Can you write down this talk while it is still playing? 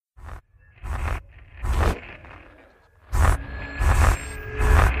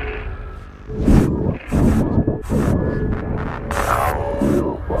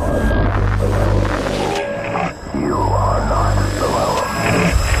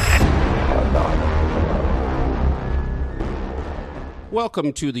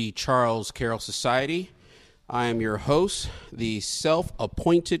Welcome to the Charles Carroll Society. I am your host, the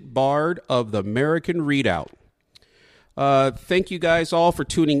self-appointed bard of the American Readout. Thank you guys all for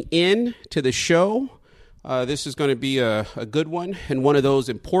tuning in to the show. This is going to be a good one and one of those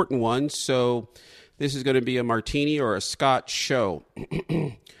important ones. So this is going to be a martini or a scotch show.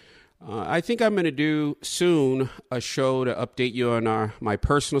 I think I'm going to do soon a show to update you on my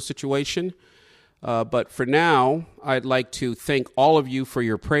personal situation. But for now, I'd like to thank all of you for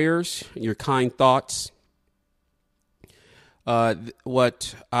your prayers, your kind thoughts.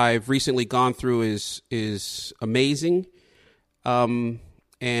 What I've recently gone through is amazing, and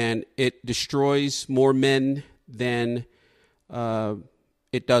it destroys more men than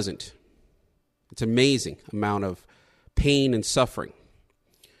it doesn't. It's amazing amount of pain and suffering.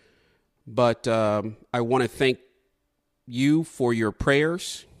 But I want to thank you for your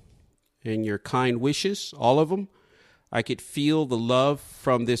prayers and your kind wishes, all of them. I could feel the love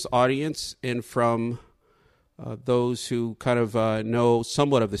from this audience and from those who kind of know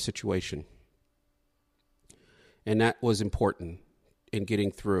somewhat of the situation. And that was important in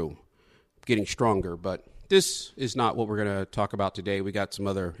getting through, getting stronger. But this is not what we're going to talk about today. We got some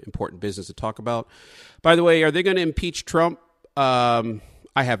other important business to talk about. By the way, are they going to impeach Trump? I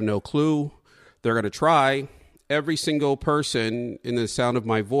have no clue. They're going to try. Every single person in the sound of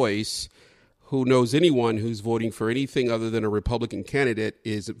my voice who knows anyone who's voting for anything other than a Republican candidate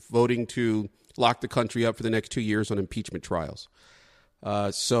is voting to lock the country up for the next 2 years on impeachment trials.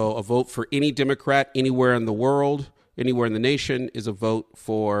 So a vote for any Democrat anywhere in the world, anywhere in the nation, is a vote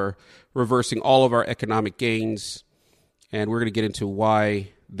for reversing all of our economic gains. And we're going to get into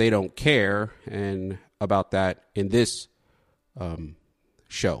why they don't care and about that in this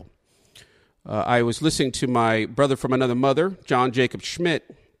show. I was listening to my brother from another mother, John Jacob Schmidt,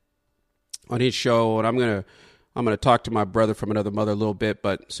 on his show, and I'm gonna talk to my brother from another mother a little bit.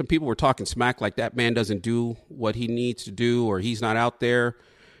 But some people were talking smack like that man doesn't do what he needs to do, or he's not out there.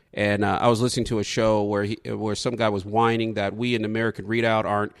 And I was listening to a show where some guy was whining that we in American Readout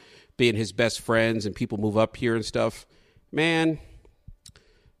aren't being his best friends, and people move up here and stuff. Man,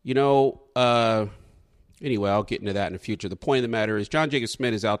 anyway, I'll get into that in the future. The point of the matter is John Jacob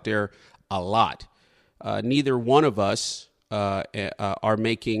Schmidt is out there a lot. Neither one of us are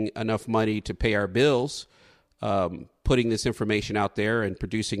making enough money to pay our bills, putting this information out there and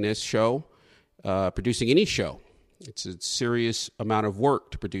producing this show, producing any show. It's a serious amount of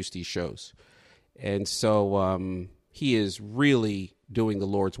work to produce these shows. And so he is really doing the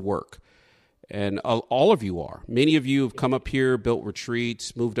Lord's work. And all of you are. Many of you have come up here, built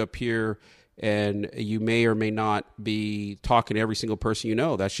retreats, moved up here, and you may or may not be talking to every single person you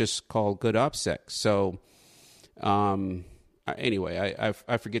know. That's just called good OPSEC. So anyway,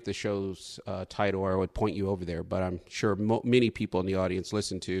 I forget the show's title, or I would point you over there, but I'm sure many people in the audience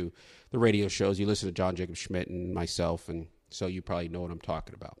listen to the radio shows. You listen to John Jacob Schmidt and myself, and so you probably know what I'm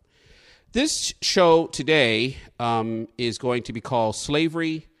talking about. This show today is going to be called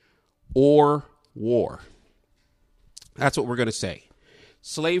Slavery or War. That's what we're going to say.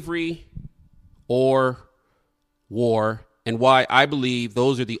 Slavery or war, and why I believe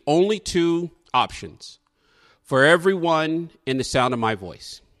those are the only two options for everyone in the sound of my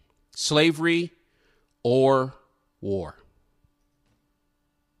voice. Slavery or war.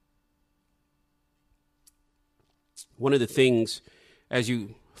 One of the things, as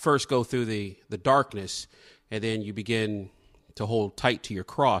you first go through the darkness, and then you begin to hold tight to your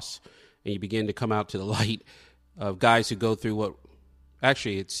cross, and you begin to come out to the light of guys who go through what,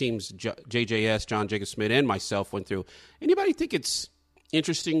 actually, it seems JJS, John Jacob Schmidt, and myself went through. Anybody think it's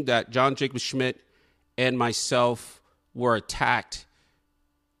interesting that John Jacob Schmidt and myself were attacked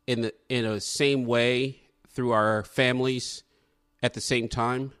in a same way through our families at the same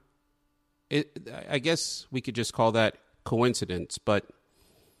time? I guess we could just call that coincidence, but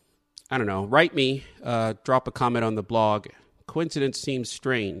I don't know. Write me, drop a comment on the blog. Coincidence seems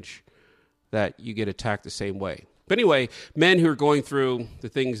strange that you get attacked the same way. But anyway, men who are going through the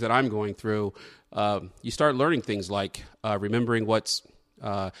things that I'm going through, you start learning things like remembering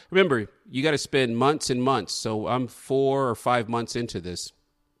remember, you got to spend months and months. So I'm 4 or 5 months into this.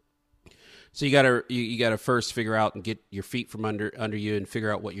 So you gotta first figure out and get your feet from under you and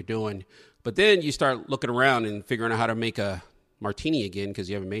figure out what you're doing. But then you start looking around and figuring out how to make a martini again, because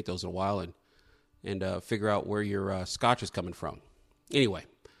you haven't made those in a while, and figure out where your scotch is coming from. Anyway,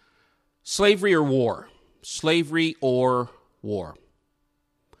 slavery or war. Slavery or war.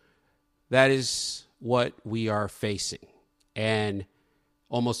 That is what we are facing. And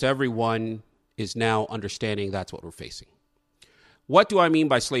almost everyone is now understanding that's what we're facing. What do I mean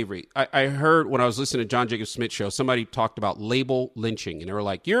by slavery? I heard when I was listening to John Jacob Smith's show, somebody talked about label lynching, and they were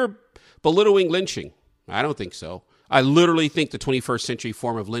like, you're belittling lynching. I don't think so. I literally think the 21st century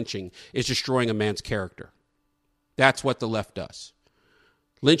form of lynching is destroying a man's character. That's what the left does.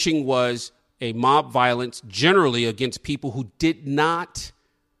 Lynching was a mob violence generally against people who did not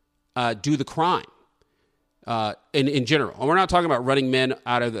do the crime in general. And we're not talking about running men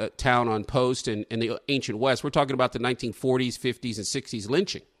out of the town on post in the ancient West. We're talking about the 1940s, 50s, and 60s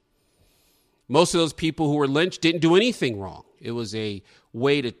lynching. Most of those people who were lynched didn't do anything wrong. It was a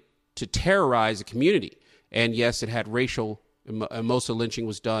way to terrorize a community. And yes, it had racial, most of the lynching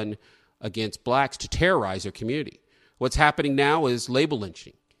was done against blacks to terrorize their community. What's happening now is label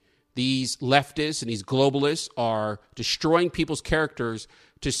lynching. These leftists and these globalists are destroying people's characters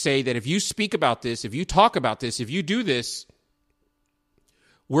to say that if you speak about this, if you talk about this, if you do this,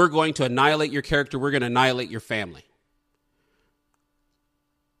 we're going to annihilate your character. We're going to annihilate your family.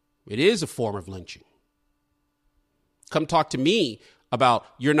 It is a form of lynching. Come talk to me about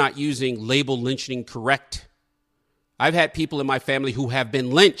you're not using label lynching correct. I've had people in my family who have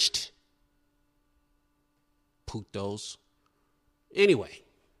been lynched. Putos. Anyway.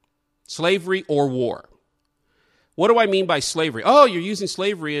 Slavery or war. What do I mean by slavery? Oh, you're using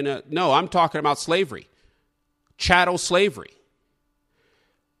slavery no, I'm talking about slavery. Chattel slavery.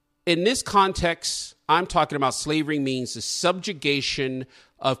 In this context, I'm talking about slavery means the subjugation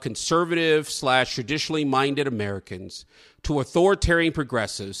of conservative / traditionally minded Americans to authoritarian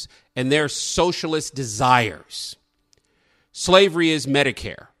progressives and their socialist desires. Slavery is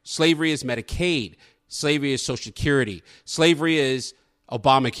Medicare. Slavery is Medicaid. Slavery is Social Security. Slavery is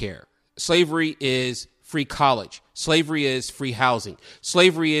Obamacare. Slavery is free college. Slavery is free housing.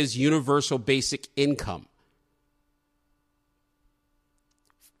 Slavery is universal basic income.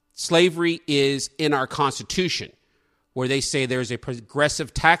 Slavery is in our Constitution, where they say there's a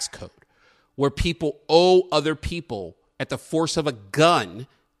progressive tax code, where people owe other people at the force of a gun,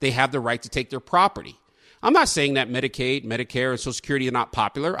 they have the right to take their property. I'm not saying that Medicaid, Medicare, and Social Security are not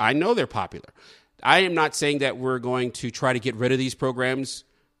popular. I know they're popular. I am not saying that we're going to try to get rid of these programs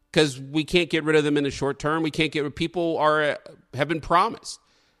because we can't get rid of them in the short term. We can't get rid. People have been promised.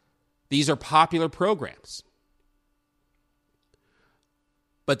 These are popular programs.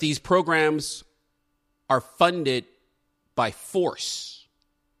 But these programs are funded by force.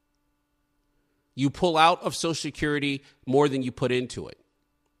 You pull out of Social Security more than you put into it,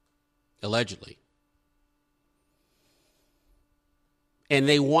 allegedly. And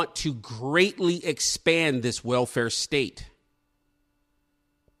they want to greatly expand this welfare state,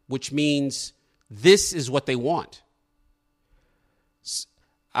 which means this is what they want.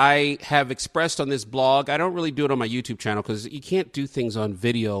 I have expressed on this blog, I don't really do it on my YouTube channel because you can't do things on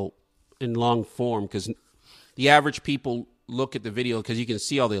video in long form because the average people look at the video because you can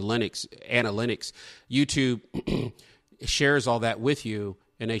see all the analytics. YouTube shares all that with you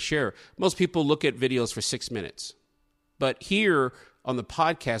and they share. Most people look at videos for 6 minutes. But here on the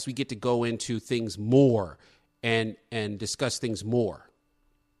podcast, we get to go into things more and discuss things more.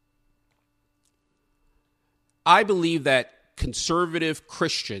 I believe that conservative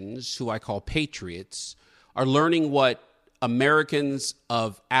Christians, who I call patriots, are learning what Americans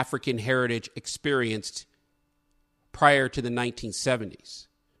of African heritage experienced prior to the 1970s.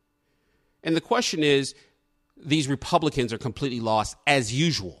 And the question is, these Republicans are completely lost as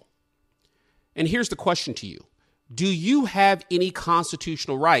usual. And here's the question to you. Do you have any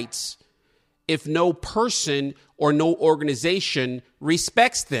constitutional rights if no person or no organization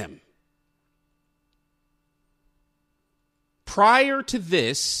respects them? Prior to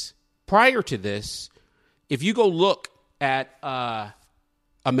this, if you go look at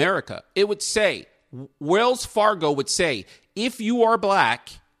America, it would say, Wells Fargo would say, if you are black,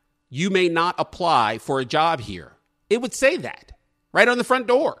 you may not apply for a job here. It would say that right on the front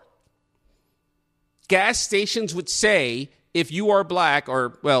door. Gas stations would say, if you are black,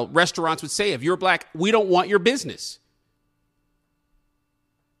 or, well, restaurants would say, if you're black, we don't want your business.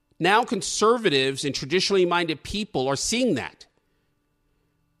 Now conservatives and traditionally minded people are seeing that.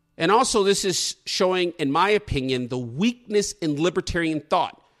 And also this is showing, in my opinion, the weakness in libertarian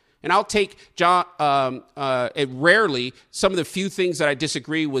thought. And I'll take rarely some of the few things that I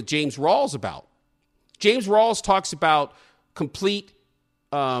disagree with James Rawls about. James Rawls talks about complete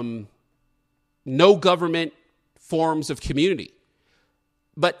no government forms of community.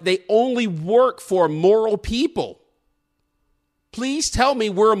 But they only work for moral people. Please tell me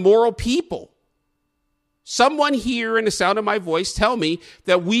we're a moral people. Someone here in the sound of my voice tell me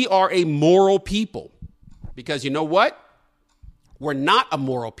that we are a moral people. Because you know what? We're not a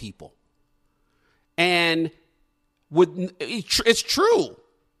moral people. And It's true.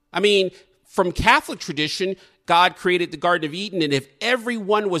 I mean, from Catholic tradition, God created the Garden of Eden, and if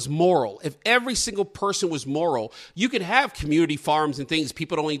everyone was moral, if every single person was moral, you could have community farms and things.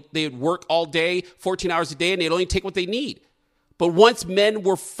 They'd work all day, 14 hours a day, and they'd only take what they need. But once men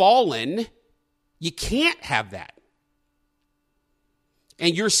were fallen, you can't have that.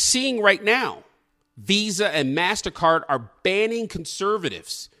 And you're seeing right now, Visa and MasterCard are banning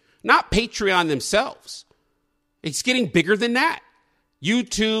conservatives, not Patreon themselves. It's getting bigger than that.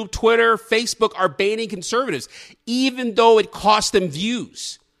 YouTube, Twitter, Facebook are banning conservatives, even though it costs them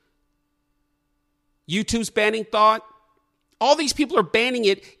views. YouTube's banning Thought. All these people are banning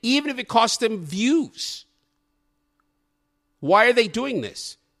it, even if it costs them views. Why are they doing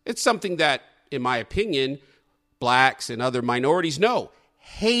this? It's something that, in my opinion, blacks and other minorities know.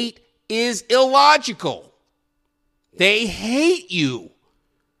 Hate is illogical. They hate you.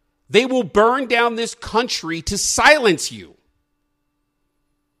 They will burn down this country to silence you.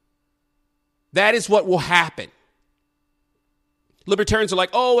 That is what will happen. Libertarians are like,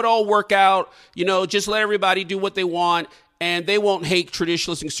 oh, it'll all work out. Just let everybody do what they want, and they won't hate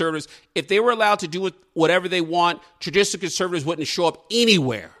traditionalists and conservatives. If they were allowed to do whatever they want, traditional conservatives wouldn't show up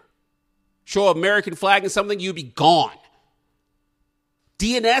anywhere. Show an American flag and something, you'd be gone.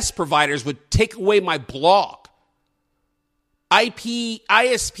 DNS providers would take away my blog.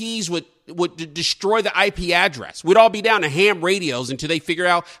 ISPs would destroy the IP address. We'd all be down to ham radios until they figure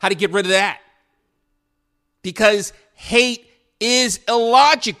out how to get rid of that. Because hate is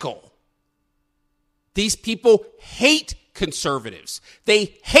illogical. These people hate conservatives.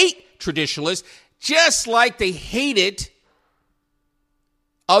 They hate traditionalists, just like they hated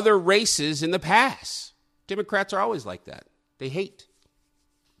other races in the past. Democrats are always like that. They hate.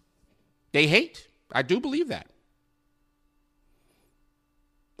 They hate. I do believe that.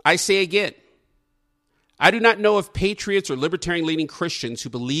 I say again, I do not know if patriots or libertarian-leaning Christians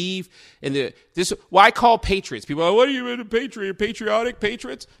who believe in this. Why I call patriots? People are like, what are you in a patriot? Patriotic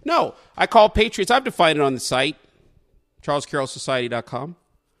patriots? No, I call patriots. I've defined it on the site, charlescarrollsociety.com.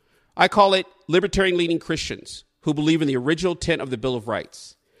 I call it libertarian-leaning Christians who believe in the original intent of the Bill of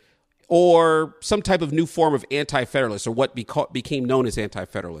Rights, or some type of new form of anti-federalist, or what became known as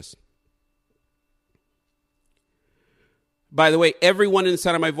anti-federalist. By the way, everyone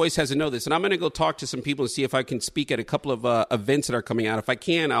inside of my voice has to know this, and I'm going to go talk to some people and see if I can speak at a couple of events that are coming out. If I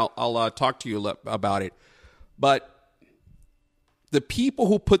can, I'll talk to you about it. But the people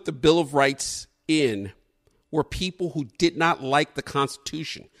who put the Bill of Rights in were people who did not like the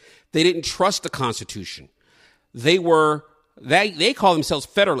Constitution. They didn't trust the Constitution. They call themselves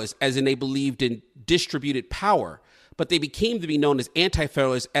Federalists, as in they believed in distributed power, but they became to be known as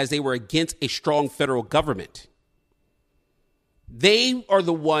anti-Federalists as they were against a strong federal government. They are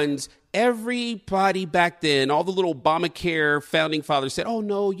the ones, everybody back then, all the little Obamacare founding fathers said, oh,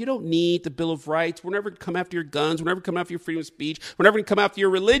 no, you don't need the Bill of Rights. We're never going to come after your guns. We're never going to come after your freedom of speech. We're never going to come after your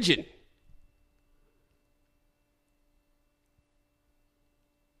religion.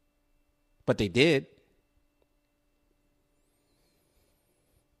 But they did.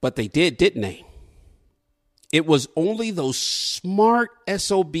 But they did, didn't they? It was only those smart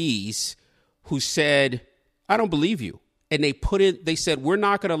SOBs who said, I don't believe you. And they said, we're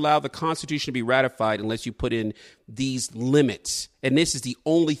not going to allow the Constitution to be ratified unless you put in these limits. And this is the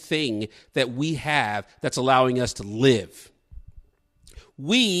only thing that we have that's allowing us to live.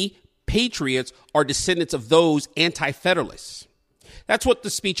 We, patriots, are descendants of those anti-federalists. That's what the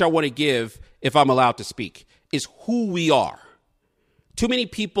speech I want to give, if I'm allowed to speak, is who we are. Too many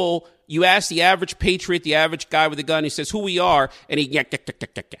people, you ask the average patriot, the average guy with a gun, he says who we are, and he yak.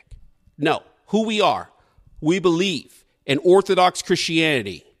 No, who we are. We believe in Orthodox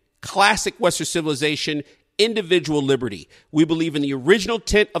Christianity, classic Western civilization, individual liberty. We believe in the original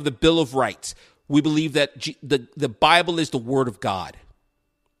intent of the Bill of Rights. We believe that the Bible is the Word of God.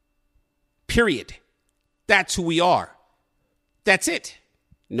 Period. That's who we are. That's it.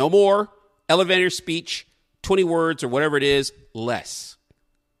 No more elevator speech, 20 words or whatever it is, less.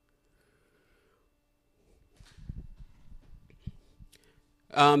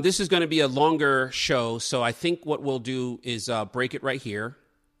 This is going to be a longer show, so I think what we'll do is break it right here.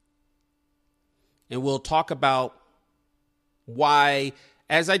 And we'll talk about why,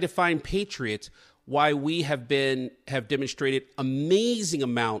 as I define patriots, why we have demonstrated amazing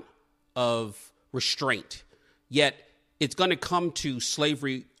amount of restraint. Yet it's going to come to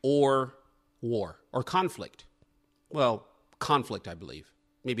slavery or war or conflict. Well, conflict, I believe.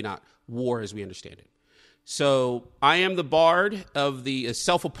 Maybe not war as we understand it. So I am the bard of the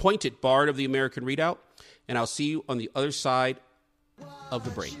self-appointed bard of the American Redoubt, and I'll see you on the other side of the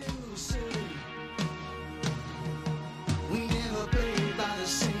break.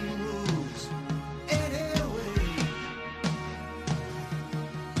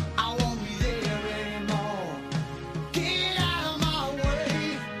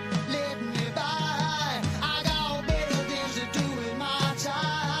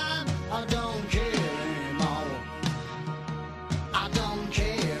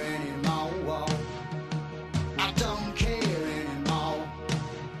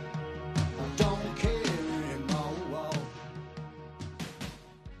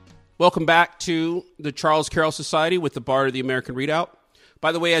 Welcome back to the Charles Carroll Society with the Bard of the American Readout.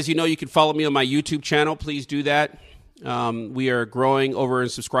 By the way, as you know, you can follow me on my YouTube channel. Please do that. We are growing over in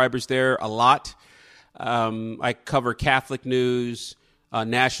subscribers there a lot. I cover Catholic news,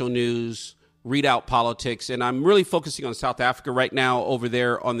 national news, readout politics, and I'm really focusing on South Africa right now over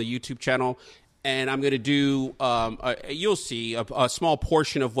there on the YouTube channel. And I'm going to do, you'll see, a small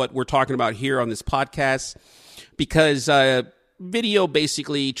portion of what we're talking about here on this podcast, because video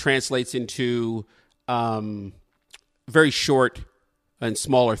basically translates into very short and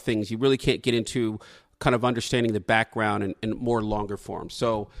smaller things. You really can't get into kind of understanding the background in more longer form.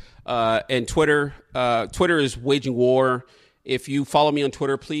 So, and Twitter is waging war. If you follow me on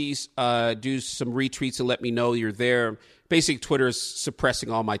Twitter, please do some retweets and let me know you're there. Basically, Twitter is suppressing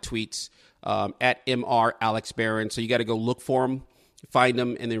all my tweets at MR Alex Barron. So you got to go look for them, find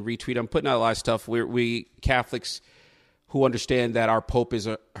them, and then retweet them. I'm putting out a lot of stuff. We Catholics who understand that our Pope is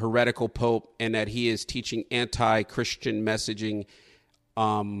a heretical Pope and that he is teaching anti-Christian messaging.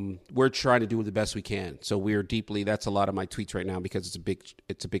 We're trying to do the best we can. So we're deeply, that's a lot of my tweets right now because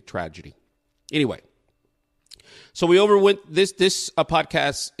it's a big tragedy. Anyway, so we overwent this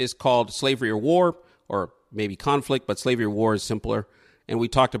podcast is called Slavery or War, or maybe Conflict, but Slavery or War is simpler. And we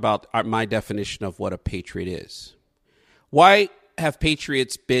talked about my definition of what a patriot is. Why have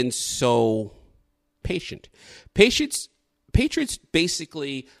patriots been so patient? Patriots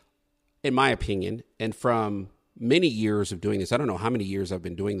basically, in my opinion, and from many years of doing this, I don't know how many years I've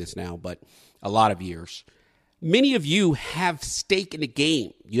been doing this now, but a lot of years. Many of you have stake in the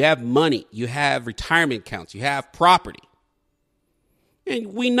game. You have money. You have retirement accounts. You have property.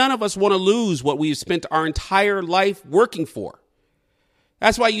 And none of us want to lose what we've spent our entire life working for.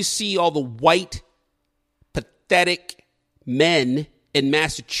 That's why you see all the white, pathetic men in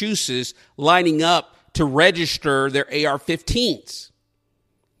Massachusetts lining up to register their AR-15s.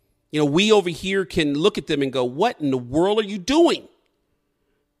 You know, we over here can look at them and go, what in the world are you doing?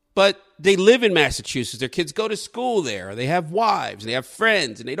 But they live in Massachusetts. Their kids go to school there. They have wives, and they have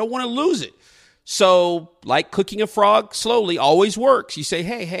friends, and they don't want to lose it. So, like cooking a frog slowly always works. You say,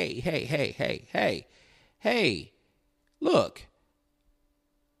 hey, look,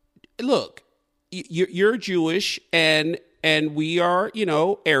 you're Jewish, and we are,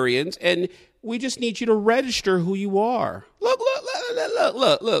 Aryans, and we just need you to register who you are. Look.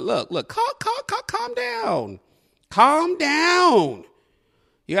 Calm down. Calm down.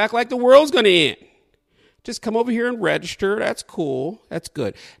 You act like the world's going to end. Just come over here and register. That's cool. That's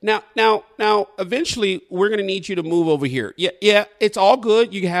good. Now, eventually, we're going to need you to move over here. Yeah, it's all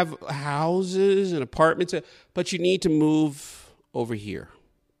good. You have houses and apartments, but you need to move over here.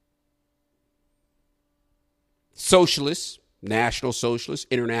 Socialists, national socialists,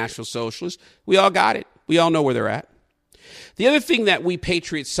 international socialists, we all got it. We all know where they're at. The other thing that we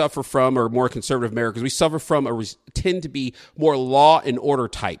patriots suffer from, or more conservative Americans, we suffer from or tend to be more law and order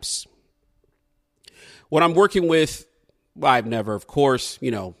types. When I'm working with, I've never, of course,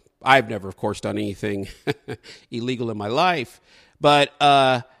 done anything illegal in my life. But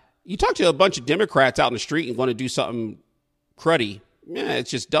you talk to a bunch of Democrats out in the street and want to do something cruddy. Yeah, it's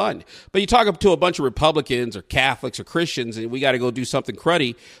just done. But you talk to a bunch of Republicans or Catholics or Christians, and we got to go do something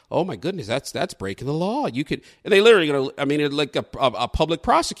cruddy. Oh my goodness, that's breaking the law. You could, and they literally, it's like a public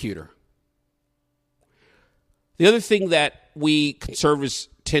prosecutor. The other thing that we conservatives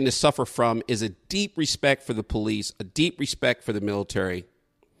tend to suffer from is a deep respect for the police, a deep respect for the military,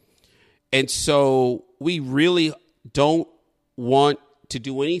 and so we really don't want to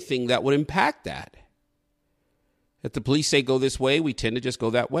do anything that would impact that. If the police say go this way, we tend to just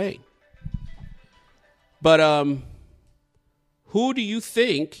go that way. But who do you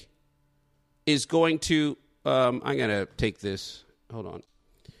think is going to... I'm going to take this. Hold on.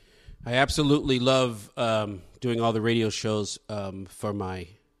 I absolutely love doing all the radio shows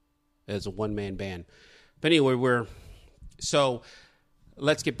as a one-man band. But anyway, so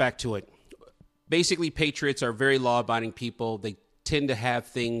let's get back to it. Basically, patriots are very law-abiding people. They tend to have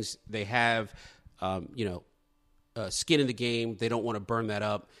things. They have, skin in the game. They don't want to burn that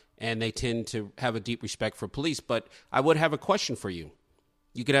up, and they tend to have a deep respect for police. But I would have a question for you.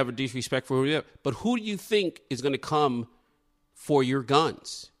 You could have a deep respect for who you are, but who do you think is going to come for your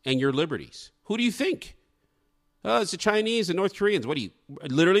guns and your liberties? Who do you think? It's the Chinese and North Koreans.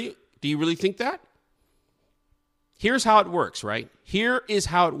 Do you really think that? Here's how it works, right? Here is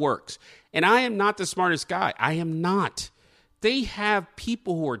how it works. And I am not the smartest guy. I am not. They have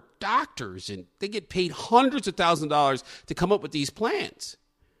people who are doctors, and they get paid hundreds of thousands of dollars to come up with these plans.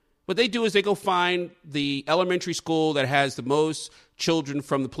 What they do is they go find the elementary school that has the most children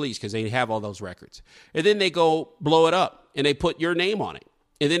from the police because they have all those records. And then they go blow it up, and they put your name on it.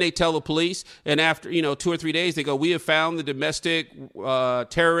 And then they tell the police, and after 2 or 3 days, they go, "We have found the domestic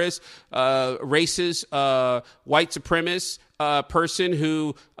terrorist, racist, white supremacist person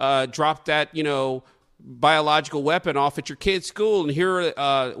who dropped that biological weapon off at your kid's school, and here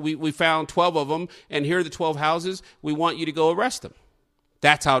we found 12 of them, and here are the 12 houses. We want you to go arrest them."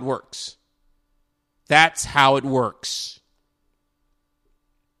 That's how it works. That's how it works.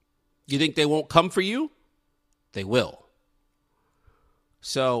 You think they won't come for you? They will.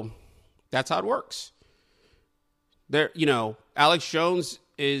 So that's how it works. Alex Jones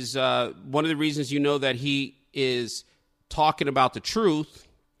is one of the reasons that he is talking about the truth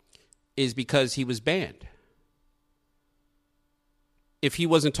is because he was banned. If he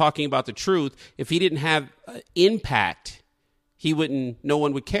wasn't talking about the truth, if he didn't have impact, no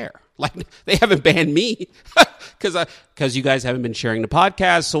one would care. Like, they haven't banned me because you guys haven't been sharing the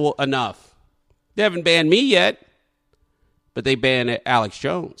podcast, so enough. They haven't banned me yet, but they banned Alex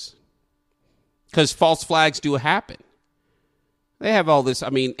Jones because false flags do happen. They have all this.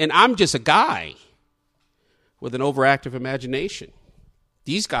 And I'm just a guy with an overactive imagination.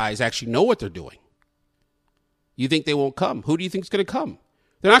 These guys actually know what they're doing. You think they won't come? Who do you think is going to come?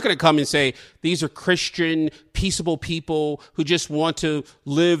 They're not going to come and say, these are Christian, peaceable people who just want to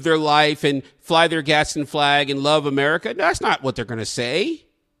live their life and fly their Gadsden flag and love America. That's not what they're going to say.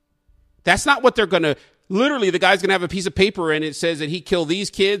 That's not what they're going to. Literally, the guy's going to have a piece of paper and it says that he killed these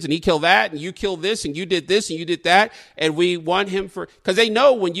kids and he killed that and you killed this and you did this and you did that. And we want him because they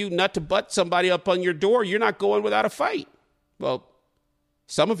know when you nut to butt somebody up on your door, you're not going without a fight. Well,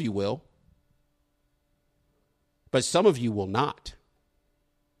 some of you will, but some of you will not.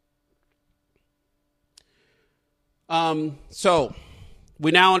 So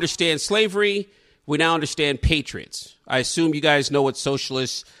we now understand slavery. We now understand patriots. I assume you guys know what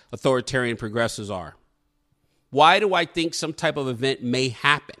socialists, authoritarian progressives are. Why do I think some type of event may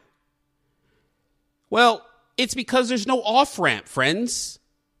happen? Well, it's because there's no off-ramp, friends.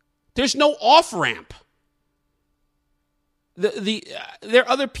 There's no off-ramp. There are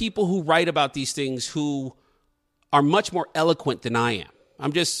other people who write about these things who are much more eloquent than I am.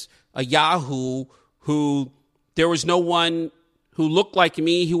 I'm just a yahoo who there was no one who looked like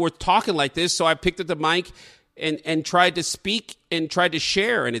me who were talking like this, so I picked up the mic and tried to speak and tried to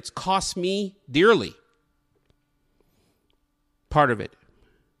share, and it's cost me dearly. Part of it.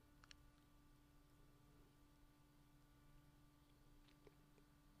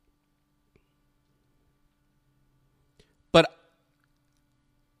 But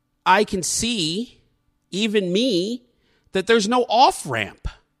I can see, even me, that there's no off-ramp.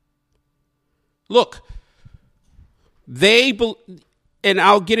 Look, and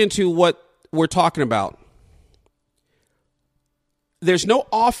I'll get into what we're talking about. There's no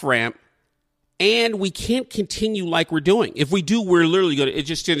off-ramp, and we can't continue like we're doing. If we do, we're literally it's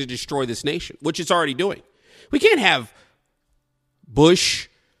just going to destroy this nation, which it's already doing. We can't have Bush,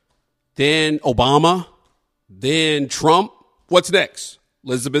 then Obama, then Trump. What's next?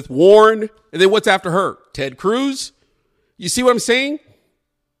 Elizabeth Warren, and then what's after her? Ted Cruz? You see what I'm saying?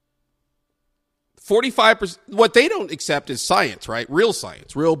 45%, what they don't accept is science, right? Real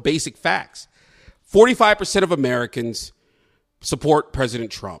science, real basic facts. 45% of Americans support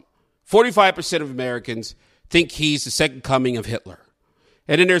President Trump. 45% of Americans think he's the second coming of Hitler.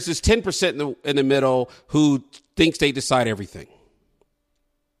 And then there's this 10% in the middle who thinks they decide everything.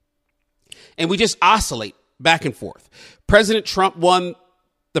 And we just oscillate back and forth. President Trump won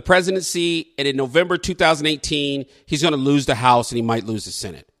the presidency, and in November 2018, he's going to lose the House and he might lose the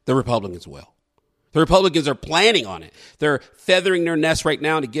Senate. The Republicans will. The Republicans are planning on it. They're feathering their nest right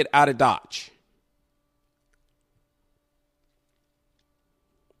now to get out of Dodge.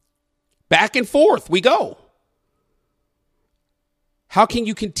 Back and forth we go. How can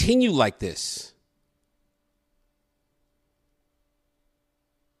you continue like this?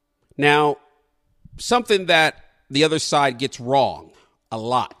 Now, something that the other side gets wrong a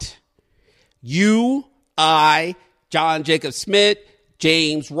lot. You, I, John Jacob Smith,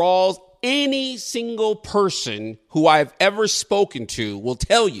 James Rawls, any single person who I've ever spoken to will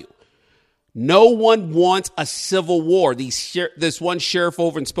tell you, no one wants a civil war. This one sheriff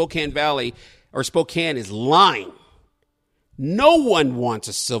over in Spokane Valley or Spokane is lying. No one wants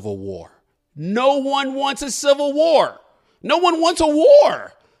a civil war. No one wants a civil war. No one wants a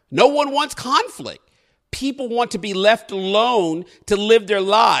war. No one wants conflict. People want to be left alone to live their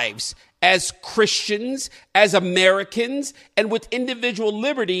lives as Christians, as Americans, and with individual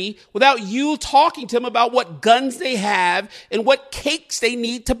liberty without you talking to them about what guns they have and what cakes they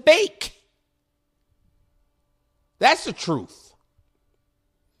need to bake. That's the truth.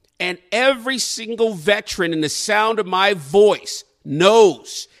 And every single veteran in the sound of my voice,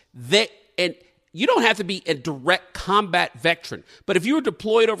 knows that, and you don't have to be a direct combat veteran, but if you were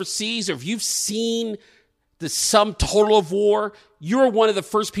deployed overseas or if you've seen the sum total of war, you're one of the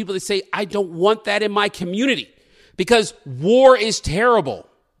first people to say, I don't want that in my community, because war is terrible.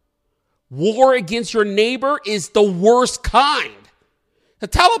 War against your neighbor is the worst kind. The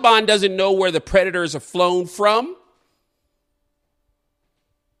Taliban doesn't know where the predators are flown from.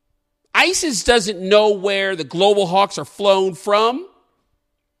 ISIS doesn't know where the global hawks are flown from.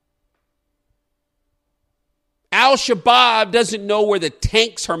 Al-Shabaab doesn't know where the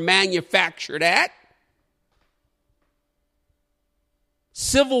tanks are manufactured at.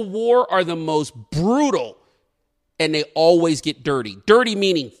 Civil war are the most brutal, and they always get dirty. Dirty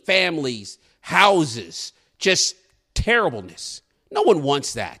meaning families, houses, just terribleness. No one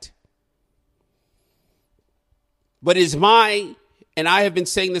wants that. But it is and I have been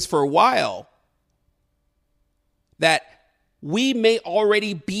saying this for a while, that we may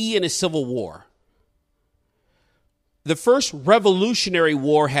already be in a civil war. The first Revolutionary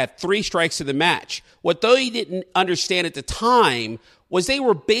War had 3 strikes of the match. What they didn't understand at the time was they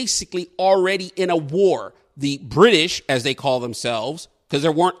were basically already in a war. The British, as they call themselves, because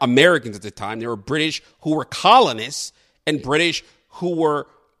there weren't Americans at the time, there were British who were colonists and British who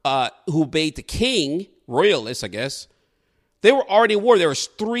obeyed the king, royalists, I guess. They were already in war. There was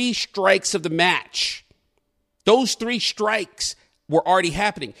 3 strikes of the match. Those 3 strikes were already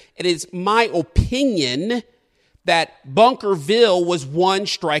happening. It is my opinion that Bunkerville was 1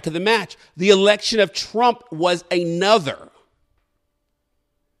 strike of the match. The election of Trump was another.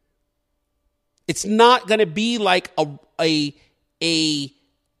 It's not going to be like a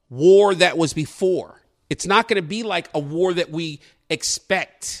war that was before. It's not going to be like a war that we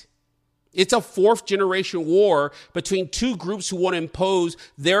expect. It's a 4th generation war between 2 groups who want to impose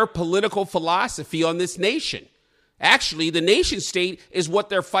their political philosophy on this nation. Actually, the nation state is what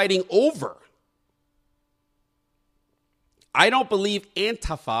they're fighting over. I don't believe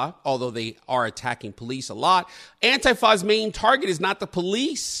Antifa, although they are attacking police a lot, Antifa's main target is not the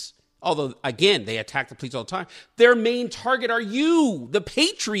police. Although, again, they attack the police all the time. Their main target are you, the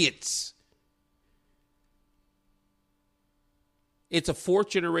patriots. It's a 4th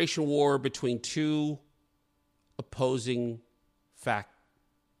generation war between 2 opposing fact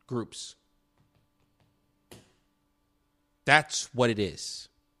groups. That's what it is.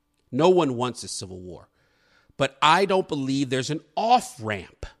 No one wants a civil war. But I don't believe there's an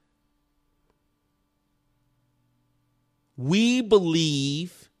off-ramp. We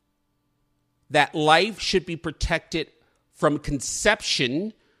believe that life should be protected from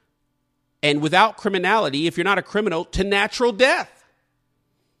conception and without criminality, if you're not a criminal, to natural death.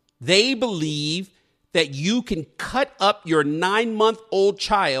 They believe that you can cut up your 9-month-old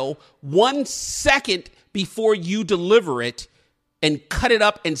child 1 second before you deliver it and cut it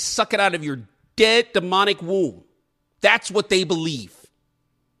up and suck it out of your dead demonic womb. That's what they believe.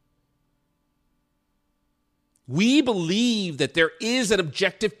 We believe that there is an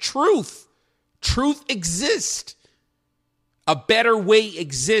objective truth. Truth exists. A better way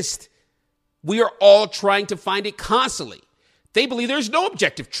exists. We are all trying to find it constantly. They believe there's no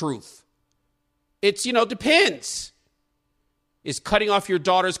objective truth. It's, depends. Is cutting off your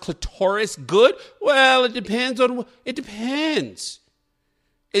daughter's clitoris good? Well, it depends.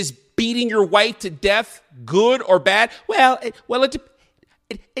 Is beating your wife to death good or bad? Well,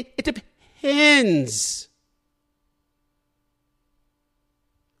 it depends.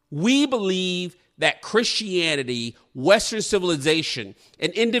 We believe that Christianity, Western civilization,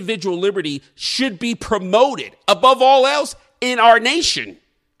 and individual liberty should be promoted above all else in our nation.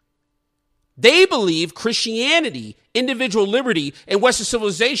 They believe Christianity, individual liberty, and Western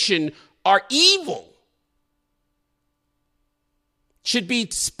civilization are evil. Should be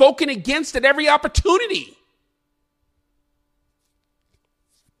spoken against at every opportunity.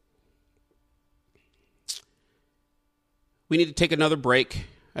 We need to take another break.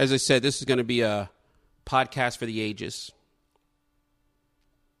 As I said, this is going to be a podcast for the ages.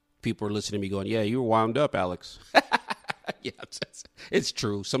 People are listening to me going, yeah, you were wound up, Alex. Yeah, it's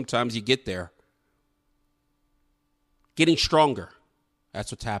true. Sometimes you get there. Getting stronger.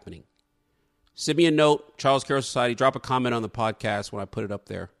 That's what's happening. Send me a note, Charles Carroll Society. Drop a comment on the podcast when I put it up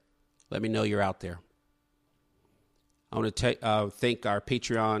there. Let me know you're out there. I want to thank our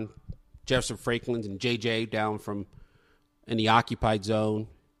Patreon, Jefferson Franklin and JJ down from in the occupied zone.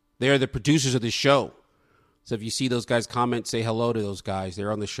 They're the producers of this show. So if you see those guys comment, say hello to those guys.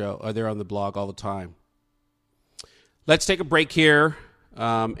 They're on the show, or they're on the blog all the time. Let's take a break here,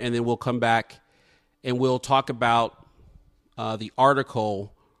 and then we'll come back and we'll talk about the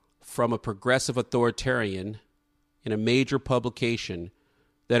article from a progressive authoritarian in a major publication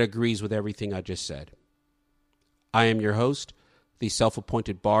that agrees with everything I just said. I am your host, the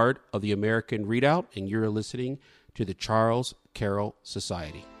self-appointed bard of the American Readout, and you're listening to the Charles Carroll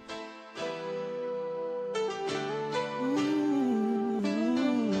Society.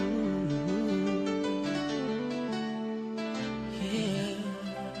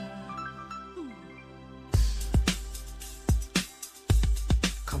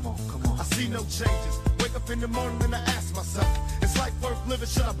 No changes. Wake up in the morning and I ask myself, is life worth living?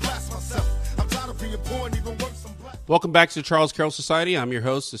 Should I blast myself? I'm tired of being poor and even worse, I'm black. Welcome back to the Charles Carroll Society. I'm your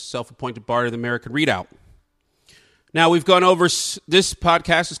host, the self-appointed bard of the American Readout. Now, we've gone over, this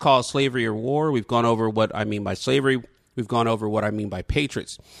podcast is called Slavery or War. We've gone over what I mean by slavery. We've gone over what I mean by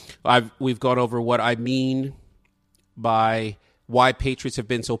patriots. We've gone over what I mean by why patriots have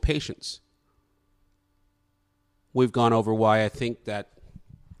been so patient. We've gone over why I think that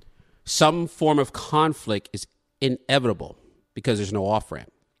some form of conflict is inevitable because there's no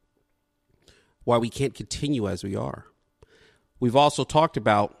off-ramp. Why we can't continue as we are. We've also talked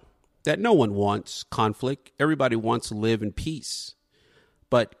about that no one wants conflict. Everybody wants to live in peace.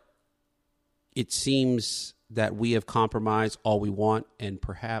 But it seems that we have compromised all we want, and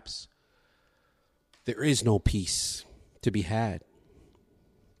perhaps there is no peace to be had.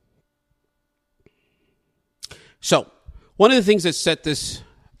 So, one of the things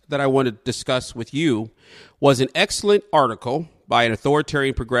that I want to discuss with you was an excellent article by an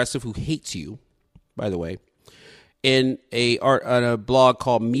authoritarian progressive who hates you, by the way, in a blog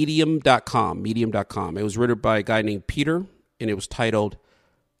called Medium.com. It was written by a guy named Peter, and it was titled,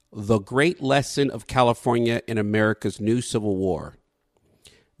 The Great Lesson of California in America's New Civil War.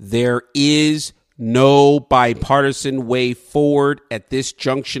 There is no bipartisan way forward at this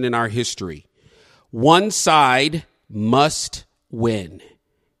junction in our history. One side must win.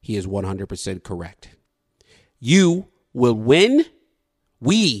 He is 100% correct. You will win,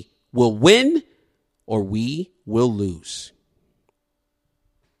 we will win, or we will lose.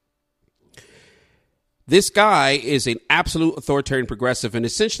 This guy is an absolute authoritarian progressive, and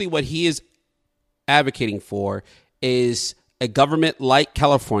essentially what he is advocating for is a government like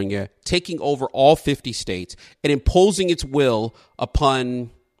California taking over all 50 states and imposing its will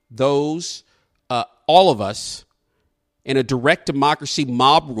upon those, all of us, in a direct democracy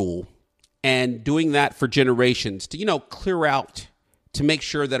mob rule, and doing that for generations to, clear out, to make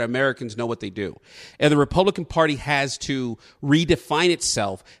sure that Americans know what they do. And the Republican Party has to redefine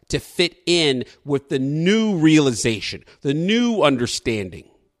itself to fit in with the new realization, the new understanding.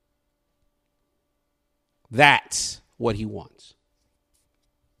 That's what he wants.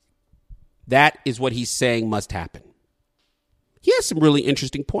 That is what he's saying must happen. He has some really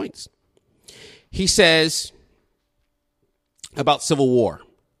interesting points. He says about Civil War.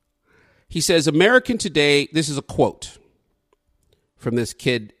 He says, American today, this is a quote from this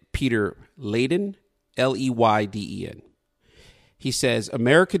kid, Peter Leyden, Leyden. He says,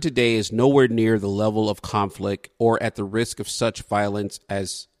 America today is nowhere near the level of conflict or at the risk of such violence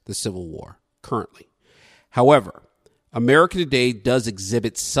as the Civil War currently. However, America today does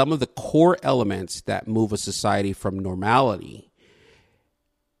exhibit some of the core elements that move a society from normality.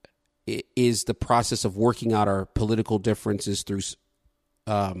 It is the process of working out our political differences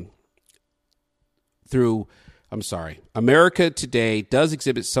America today does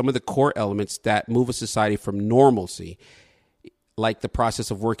exhibit some of the core elements that move a society from normalcy, like the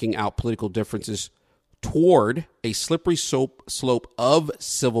process of working out political differences toward a slippery slope of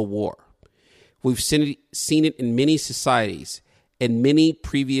civil war. We've seen it in many societies and many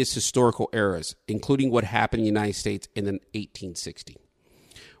previous historical eras, including what happened in the United States in the 1860s.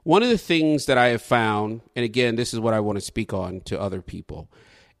 One of the things that I have found, and again, this is what I want to speak on to other people,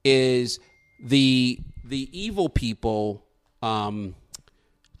 is the evil people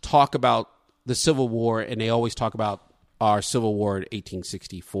talk about the Civil War, and they always talk about our Civil War in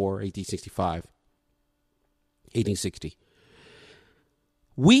 1864, 1865, 1860.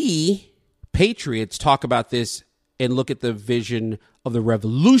 We, patriots, talk about this and look at the vision of the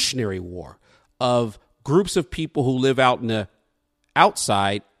Revolutionary War, of groups of people who live out in the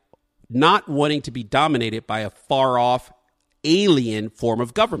outside, not wanting to be dominated by a far-off alien form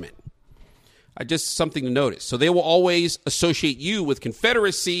of government. Just something to notice. So they will always associate you with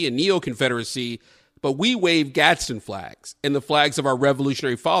Confederacy and Neo-Confederacy, but we wave Gadsden flags and the flags of our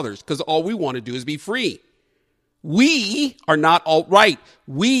revolutionary fathers because all we want to do is be free. We are not alt-right.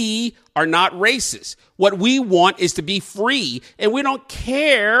 We are not racist. What we want is to be free, and we don't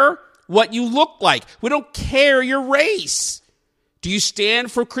care what you look like. We don't care your race. Do you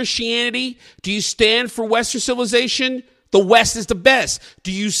stand for Christianity? Do you stand for Western civilization? The West is the best.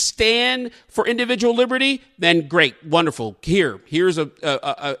 Do you stand for individual liberty? Then great, wonderful. Here's a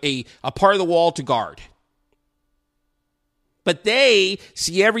part of the wall to guard. But they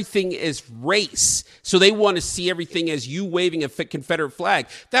see everything as race. So they want to see everything as you waving a Confederate flag.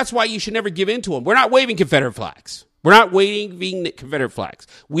 That's why you should never give in to them. We're not waving Confederate flags. We're not waving Confederate flags.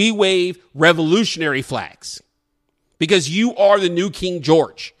 We wave revolutionary flags. Because you are the new King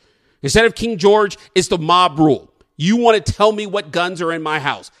George. Instead of King George, it's the mob rule. You want to tell me what guns are in my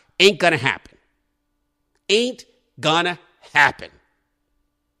house. Ain't gonna happen. Ain't gonna happen.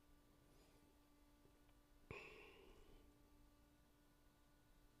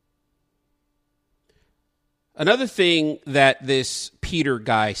 Another thing that this Peter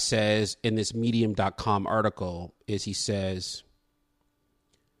guy says in this Medium.com article is he says,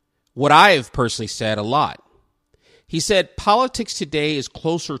 what I have personally said a lot. He said, politics today is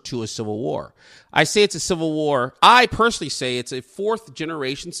closer to a civil war. I say it's a civil war. I personally say it's a fourth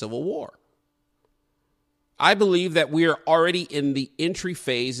generation civil war. I believe that we are already in the entry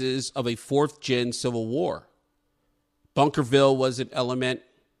phases of a fourth gen civil war. Bunkerville was an element.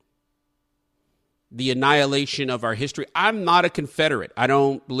 The annihilation of our history. I'm not a Confederate. I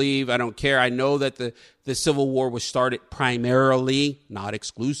don't care. I know that the Civil War was started primarily, not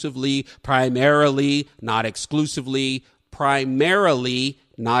exclusively,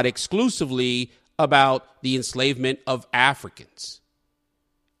 about the enslavement of Africans.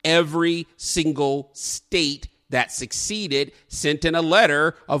 Every single state that succeeded sent in a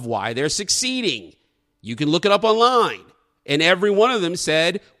letter of why they're succeeding. You can look it up online. And every one of them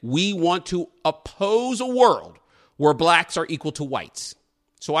said, we want to oppose a world where blacks are equal to whites.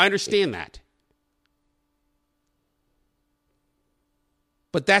 So I understand that.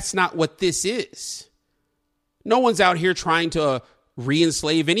 But that's not what this is. No one's out here trying to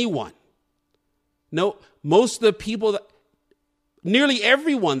re-enslave anyone. No, most of the people, nearly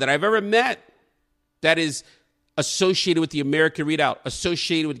everyone that I've ever met that is associated with the American Redoubt,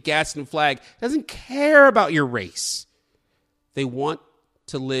 associated with Gadsden Flag, doesn't care about your race. They want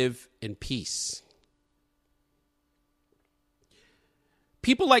to live in peace.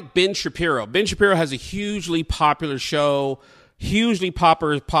 People like Ben Shapiro. Ben Shapiro has a hugely popular show, hugely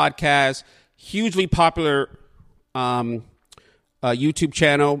popular podcast, hugely popular YouTube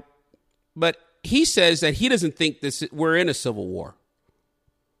channel. But he says that he doesn't think we're in a civil war.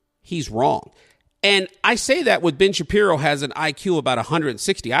 He's wrong. And I say that with Ben Shapiro has an IQ of about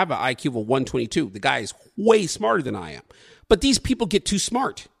 160. I have an IQ of 122. The guy is way smarter than I am. But these people get too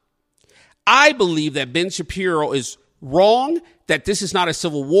smart. I believe that Ben Shapiro is wrong, that this is not a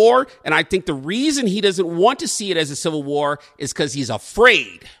civil war. And I think the reason he doesn't want to see it as a civil war is because he's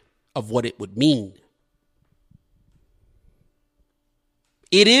afraid of what it would mean.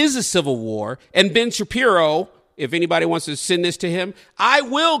 It is a civil war. And Ben Shapiro, if anybody wants to send this to him, I'm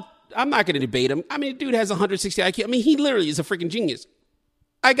not going to debate him. I mean, the dude has 160 IQ. I mean, he literally is a freaking genius.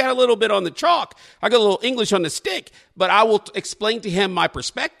 I got a little bit on the chalk. I got a little English on the stick, but I will explain to him my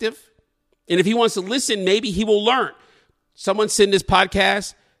perspective. And if he wants to listen, maybe he will learn. Someone send this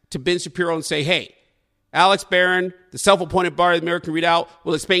podcast to Ben Shapiro and say, hey, Alex Barron, the self-appointed bar of the American Redoubt,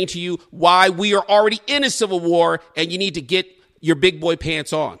 will explain to you why we are already in a civil war and you need to get your big boy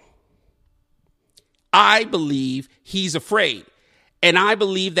pants on. I believe he's afraid. And I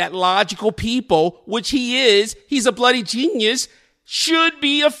believe that logical people, which he is, he's a bloody genius, should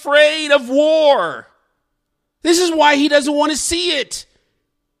be afraid of war. This is why he doesn't want to see it.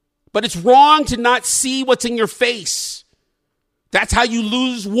 But it's wrong to not see what's in your face. That's how you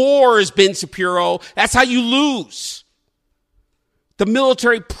lose wars, Ben Shapiro. That's how you lose. The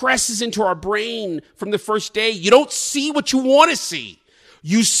military presses into our brain from the first day. You don't see what you want to see.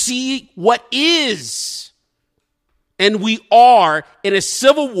 You see what is. And we are in a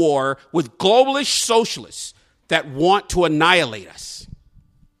civil war with globalist socialists that want to annihilate us.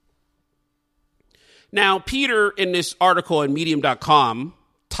 Now, Peter, in this article in Medium.com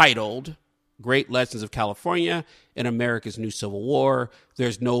titled, Great Lessons of California in America's New Civil War,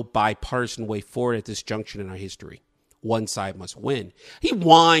 there's no bipartisan way forward at this junction in our history. One side must win. He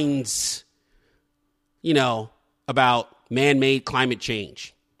whines, about man-made climate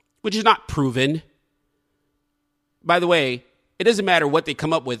change, which is not proven. By the way, it doesn't matter what they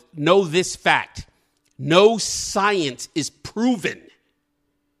come up with. Know this fact. No science is proven.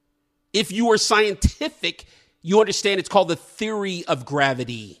 If you are scientific, you understand it's called the theory of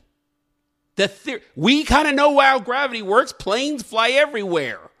gravity. We kind of know how gravity works. Planes fly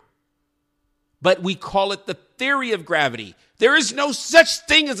everywhere. But we call it the theory of gravity. There is no such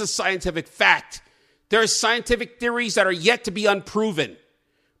thing as a scientific fact. There are scientific theories that are yet to be unproven.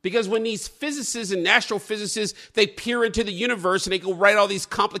 Because when these physicists and astrophysicists, they peer into the universe and they go write all these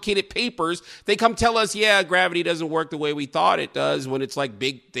complicated papers, they come tell us, yeah, gravity doesn't work the way we thought it does when it's like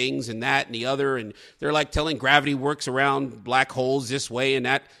big things and that and the other. And they're like telling gravity works around black holes this way and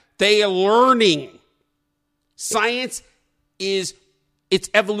that. They are learning. Science it's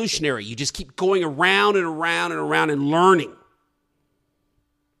evolutionary. You just keep going around and around and around and learning.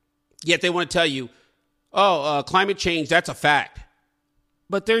 Yet they want to tell you, climate change, that's a fact.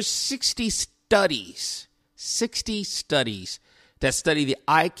 But there's 60 studies that study the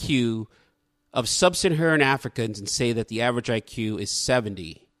IQ of sub-Saharan Africans and say that the average IQ is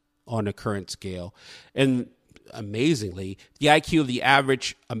 70 on the current scale. And amazingly, the IQ of the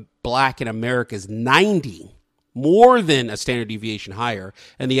average black in America is 90, more than a standard deviation higher.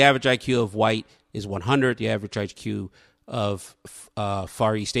 And the average IQ of white is 100. The average IQ of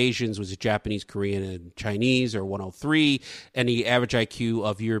Far East Asians, was Japanese, Korean, and Chinese, or 103, and the average IQ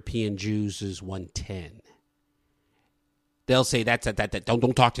of European Jews is 110. They'll say that.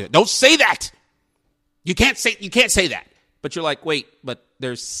 Don't talk to it. Don't say that. You can't say that. But you're like, wait, but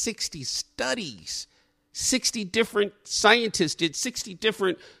there's 60 studies. 60 different scientists did 60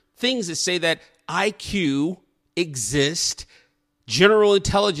 different things that say that IQ exists. General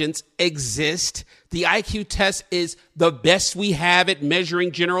intelligence exists. The IQ test is the best we have at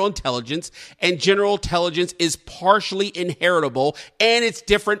measuring general intelligence, and general intelligence is partially inheritable, and it's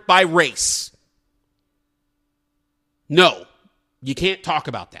different by race. No, you can't talk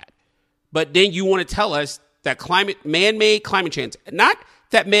about that. But then you want to tell us that man-made climate change, not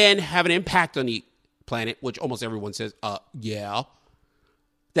that men have an impact on the planet, which almost everyone says, yeah,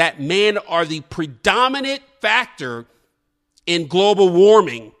 that men are the predominant factor in global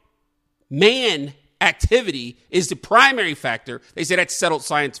warming. Man activity is the primary factor. They say that's settled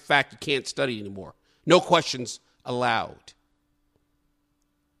science fact. You can't study anymore. No questions allowed.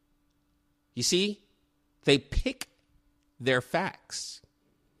 You see, they pick their facts.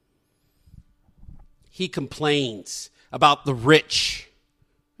 He complains about the rich.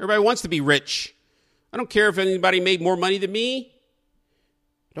 Everybody wants to be rich. I don't care if anybody made more money than me.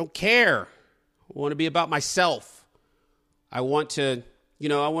 I don't care. I want to be about myself. I want to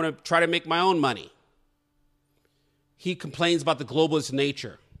try to make my own money. He complains about the globalist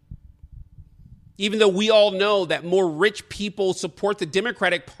nature. Even though we all know that more rich people support the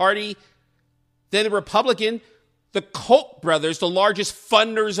Democratic Party than the Republican, the Koch brothers, the largest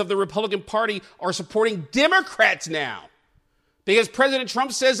funders of the Republican Party, are supporting Democrats now. Because President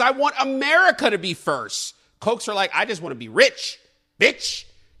Trump says, I want America to be first. Kochs are like, I just want to be rich, bitch.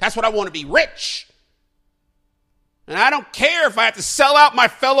 That's what I want to be, rich. And I don't care if I have to sell out my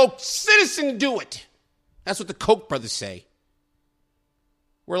fellow citizen to do it. That's what the Koch brothers say.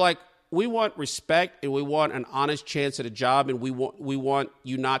 We're like, we want respect and we want an honest chance at a job, and we want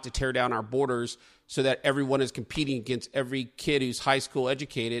you not to tear down our borders so that everyone is competing against every kid who's high school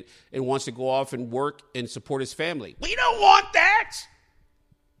educated and wants to go off and work and support his family. We don't want that.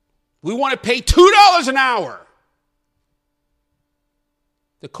 We want to pay $2 an hour.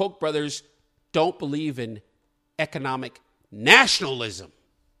 The Koch brothers don't believe in economic nationalism.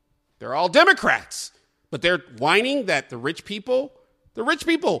 They're all Democrats, but they're whining that the rich people,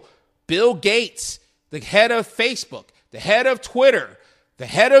 Bill Gates, the head of Facebook, the head of Twitter, the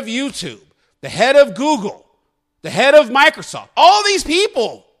head of YouTube, the head of Google, the head of Microsoft, all these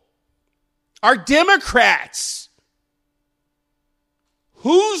people are Democrats.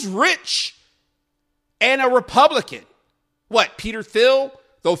 Who's rich and a Republican? What, Peter Thiel,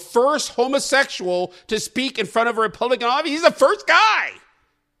 the first homosexual to speak in front of a Republican office? He's the first guy.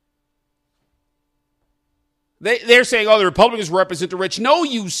 They're saying, the Republicans represent the rich. No,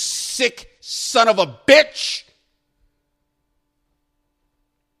 you sick son of a bitch.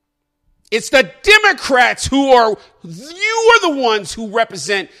 It's the Democrats you are the ones who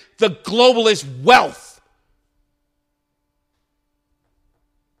represent the globalist wealth.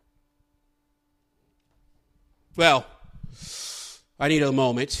 Well, I need a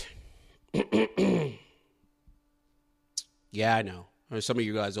moment. Yeah, I know. Some of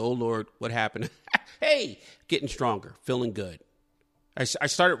you guys, oh Lord, what happened? Hey, getting stronger, feeling good. I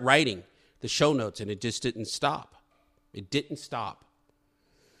started writing the show notes and it just didn't stop. It didn't stop.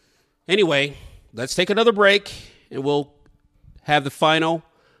 Anyway, let's take another break and we'll have the final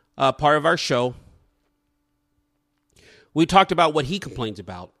part of our show. We talked about what he complains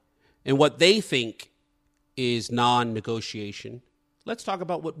about and what they think is non-negotiation. Let's talk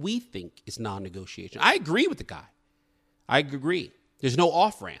about what we think is non-negotiation. I agree with the guy. I agree. There's no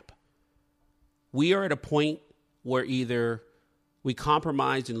off-ramp. We are at a point where either we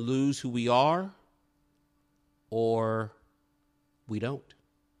compromise and lose who we are or we don't.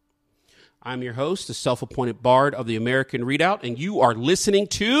 I'm your host, the self-appointed bard of the American Readout, and you are listening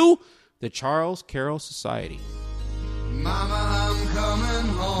to the Charles Carroll Society. Mama, I'm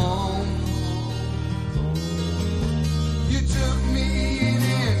coming home. You took me in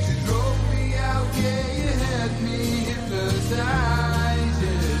and you drove me out. Yeah, you had me hypnotized.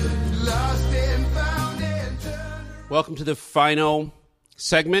 Yeah. Lost and found and turned. Welcome to the final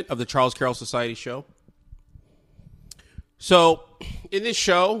segment of the Charles Carroll Society show. So, in this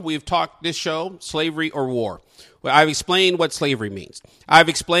show, we've talked slavery or war. Well, I've explained what slavery means. I've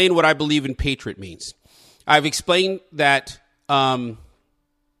explained what I believe in patriot means. I've explained that one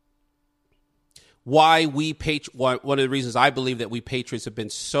of the reasons I believe that we patriots have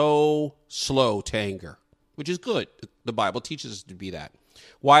been so slow to anger, which is good. The Bible teaches us to be that.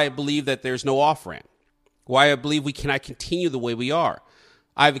 Why I believe that there's no off-ramp. Why I believe we cannot continue the way we are.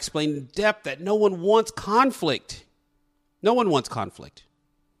 I've explained in depth that no one wants conflict. No one wants conflict.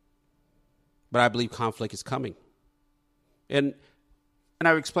 But I believe conflict is coming. And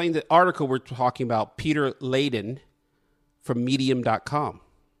I've explained the article we're talking about, Peter Layden from Medium.com.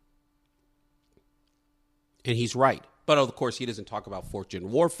 And he's right. But of course, he doesn't talk about fourth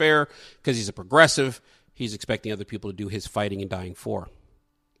gen warfare because he's a progressive. He's expecting other people to do his fighting and dying for.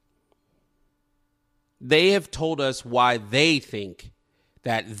 They have told us why they think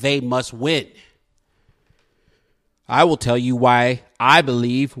that they must win. I will tell you why I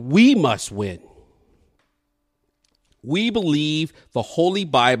believe we must win. We believe the Holy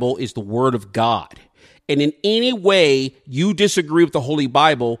Bible is the Word of God. And in any way you disagree with the Holy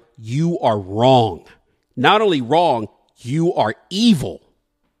Bible, you are wrong. Not only wrong, you are evil.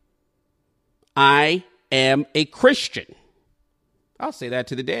 I am a Christian. I'll say that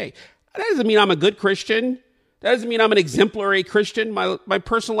to the day. That doesn't mean I'm a good Christian. That doesn't mean I'm an exemplary Christian. My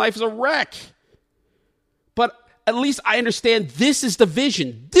personal life is a wreck. But at least I understand this is the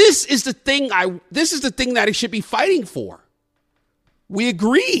vision. This is the thing that I should be fighting for. We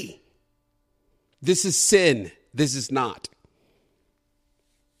agree. This is sin. This is not.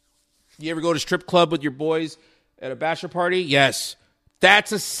 You ever go to strip club with your boys at a bachelor party? Yes.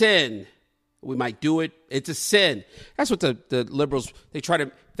 That's a sin. We might do it. It's a sin. That's what the liberals,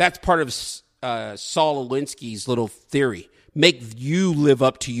 that's part of Saul Alinsky's little theory. Make you live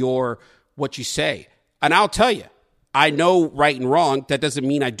up to what you say. And I'll tell you, I know right and wrong. That doesn't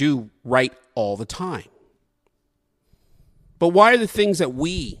mean I do right all the time. But why are the things that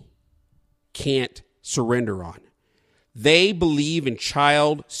we can't surrender on? They believe in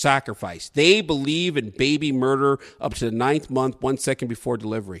child sacrifice. They believe in baby murder up to the 9th month, 1 second before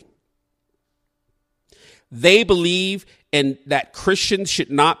delivery. They believe that Christians should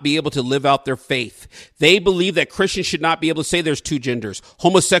not be able to live out their faith. They believe that Christians should not be able to say there's two genders.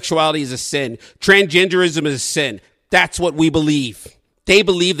 Homosexuality is a sin. Transgenderism is a sin. That's what we believe. They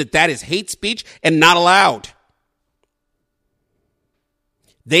believe that is hate speech and not allowed.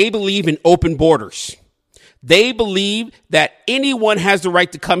 They believe in open borders. They believe that anyone has the right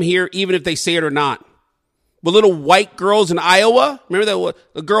to come here, even if they say it or not. With little white girls in Iowa, remember that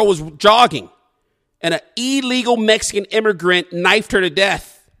the girl was jogging and an illegal Mexican immigrant knifed her to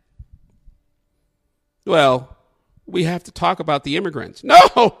death. Well, we have to talk about the immigrants.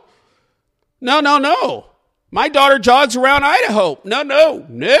 No. My daughter jogs around Idaho. No.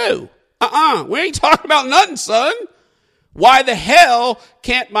 We ain't talking about nothing, son. Why the hell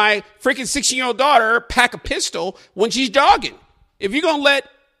can't my freaking 16-year-old daughter pack a pistol when she's jogging? If you're going to let...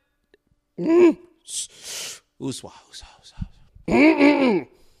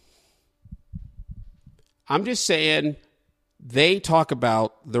 I'm just saying they talk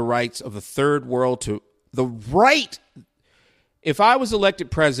about the rights of the third world to... The right... If I was elected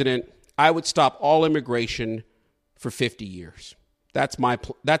president, I would stop all immigration for 50 years. That's my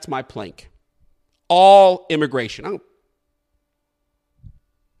plank. All immigration.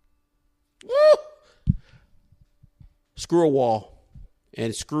 Screw a wall.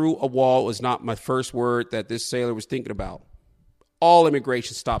 And screw a wall was not my first word that this sailor was thinking about. All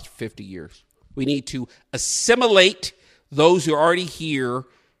immigration stops for 50 years. We need to assimilate those who are already here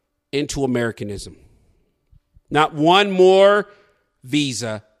into Americanism. Not one more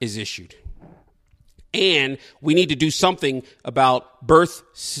visa is issued. And we need to do something about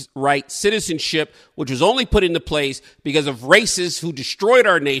birthright citizenship, which was only put into place because of racists who destroyed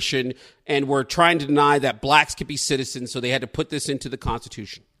our nation and were trying to deny that blacks could be citizens. So they had to put this into the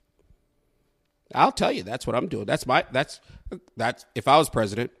Constitution. I'll tell you, that's what I'm doing. That's if I was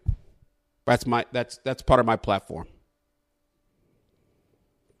president, that's part of my platform.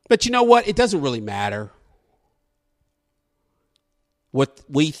 But you know what? It doesn't really matter what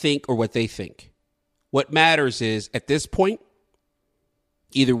we think or what they think. What matters is, at this point,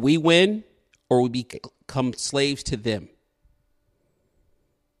 either we win or we become slaves to them.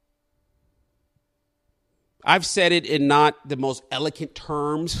 I've said it in not the most eloquent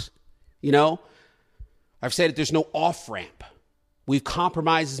terms, you know. I've said it, there's no off-ramp. We've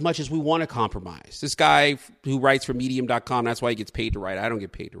compromised as much as we want to compromise. This guy who writes for Medium.com, that's why he gets paid to write. I don't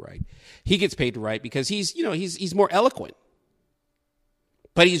get paid to write. He gets paid to write because he's more eloquent.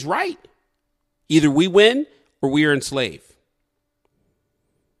 But he's right. Either we win or we are enslaved.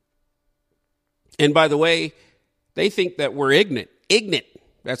 And by the way, they think that we're ignorant. Ignorant.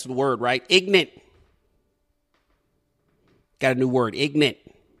 That's the word, right? Ignorant. Got a new word, ignorant.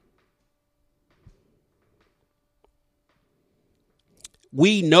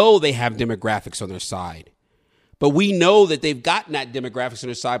 We know they have demographics on their side, but we know that they've gotten that demographics on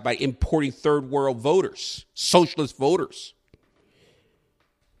their side by importing third world voters, socialist voters.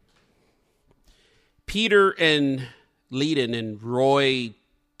 Peter and Leiden and Roy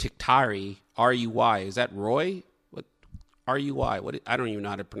Tiktari, R-U-Y. Is that Roy? What? R-U-Y. What? I don't even know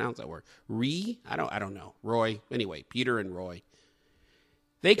how to pronounce that word. I don't know. Roy. Anyway, Peter and Roy.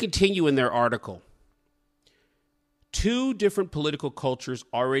 They continue in their article. Two different political cultures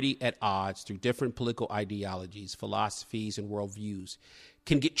already at odds through different political ideologies, philosophies, and worldviews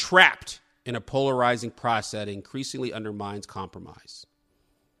can get trapped in a polarizing process that increasingly undermines compromise.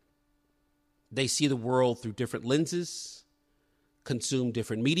 They see the world through different lenses, consume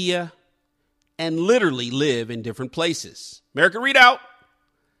different media, and literally live in different places. America, read out.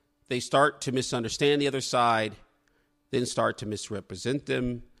 They start to misunderstand the other side, then start to misrepresent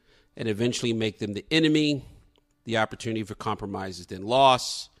them, and eventually make them the enemy. The opportunity for compromise is then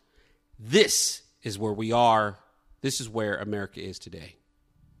lost. This is where we are. This is where America is today.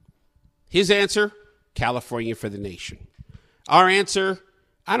 His answer, California for the nation. Our answer,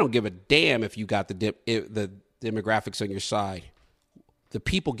 I don't give a damn if you got the demographics on your side. The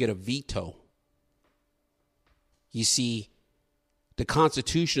people get a veto. You see, the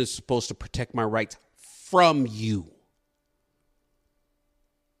Constitution is supposed to protect my rights from you.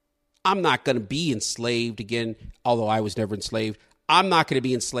 I'm not going to be enslaved again, although I was never enslaved. I'm not going to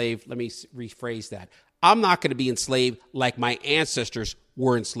be enslaved. Let me rephrase that. I'm not going to be enslaved like my ancestors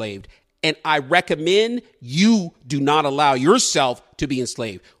were enslaved. And I recommend you do not allow yourself to be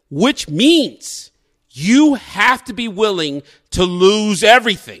enslaved, which means you have to be willing to lose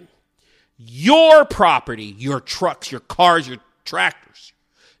everything. Your property, your trucks, your cars, your tractors,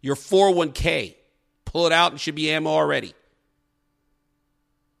 your 401k. Pull it out and should be ammo already.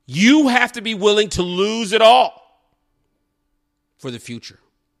 You have to be willing to lose it all for the future.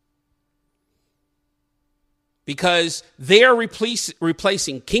 Because they are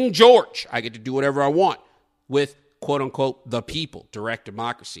replacing King George, I get to do whatever I want, with, quote unquote, the people, direct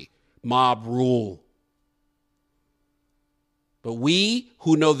democracy, mob rule. But we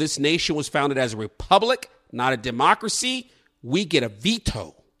who know this nation was founded as a republic, not a democracy, we get a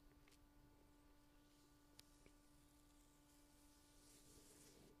veto.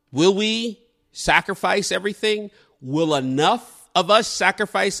 Will we sacrifice everything? Will enough of us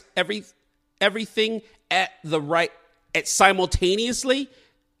sacrifice everything at simultaneously?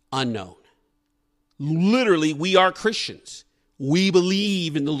 Unknown. Literally, we are Christians. We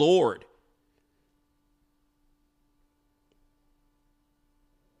believe in the Lord.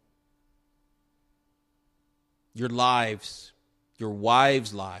 Your lives, your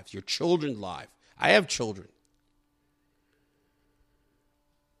wives' lives, your children's lives. I have children.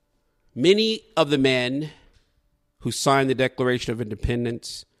 Many of the men who signed the Declaration of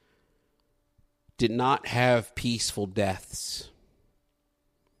Independence did not have peaceful deaths.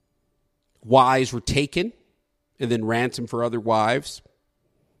 Wives were taken and then ransomed for other wives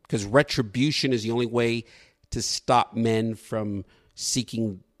because retribution is the only way to stop men from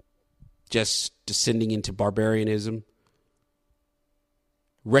seeking just descending into barbarianism.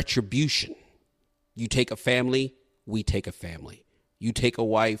 Retribution. You take a family, we take a family. You take a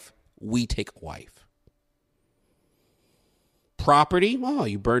wife, we take a wife. Property, oh,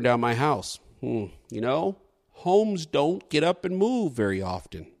 you burned down my house. You know, homes don't get up and move very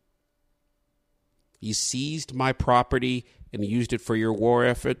often. You seized my property and used it for your war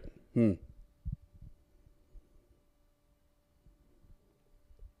effort.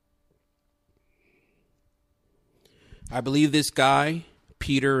 I believe this guy,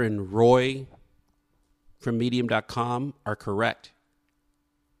 Peter and Roy from Medium.com, are correct.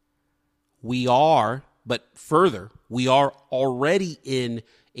 We are, but further, we are already in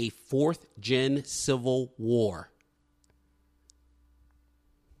a fourth-gen civil war.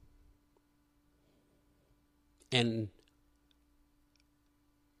 And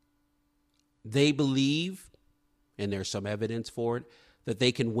they believe, and there's some evidence for it, that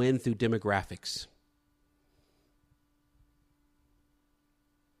they can win through demographics.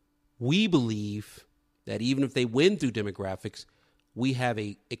 We believe that even if they win through demographics, we have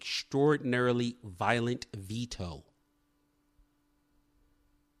an extraordinarily violent veto.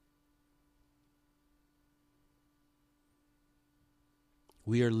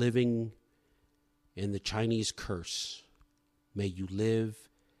 We are living in the Chinese curse. May you live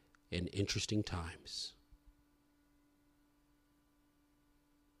in interesting times.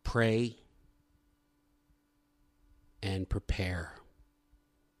 Pray and prepare.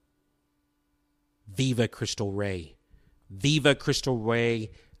 Viva Crystal Ray. Viva Crystal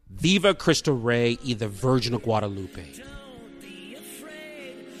Ray. Viva Crystal Ray y the Virgin of Guadalupe. Don't be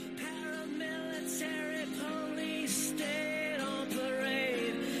afraid. Paramilitary police state on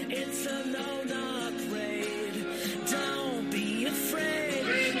parade. It's a no-knock raid. Don't be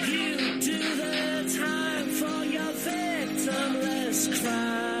afraid. You do the time for your victimless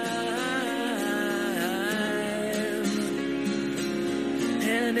crime.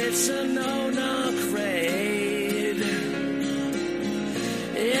 And it's a no-knock raid.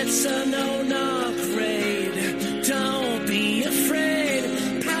 It's a no-knock raid.